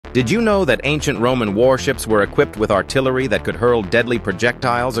Did you know that ancient Roman warships were equipped with artillery that could hurl deadly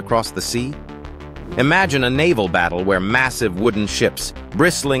projectiles across the sea? Imagine a naval battle where massive wooden ships,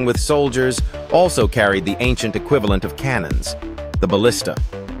 bristling with soldiers, also carried the ancient equivalent of cannons, the Ballistae.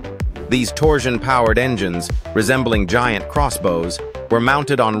 These torsion-powered engines, resembling giant crossbows, were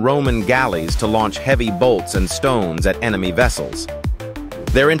mounted on Roman galleys to launch heavy bolts and stones at enemy vessels.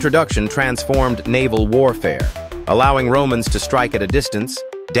 Their introduction transformed naval warfare, allowing Romans to strike at a distance,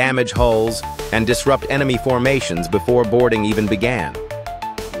 damage hulls, and disrupt enemy formations before boarding even began.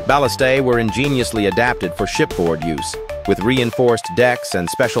 Ballistae were ingeniously adapted for shipboard use, with reinforced decks and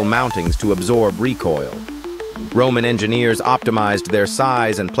special mountings to absorb recoil. Roman engineers optimized their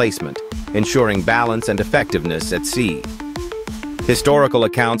size and placement, ensuring balance and effectiveness at sea. Historical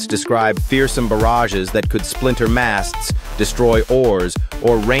accounts describe fearsome barrages that could splinter masts, destroy oars,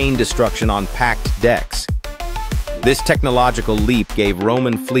 or rain destruction on packed decks. This technological leap gave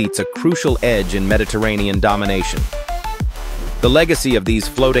Roman fleets a crucial edge in Mediterranean domination. The legacy of these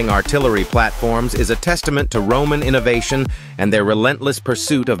floating artillery platforms is a testament to Roman innovation and their relentless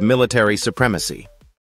pursuit of military supremacy.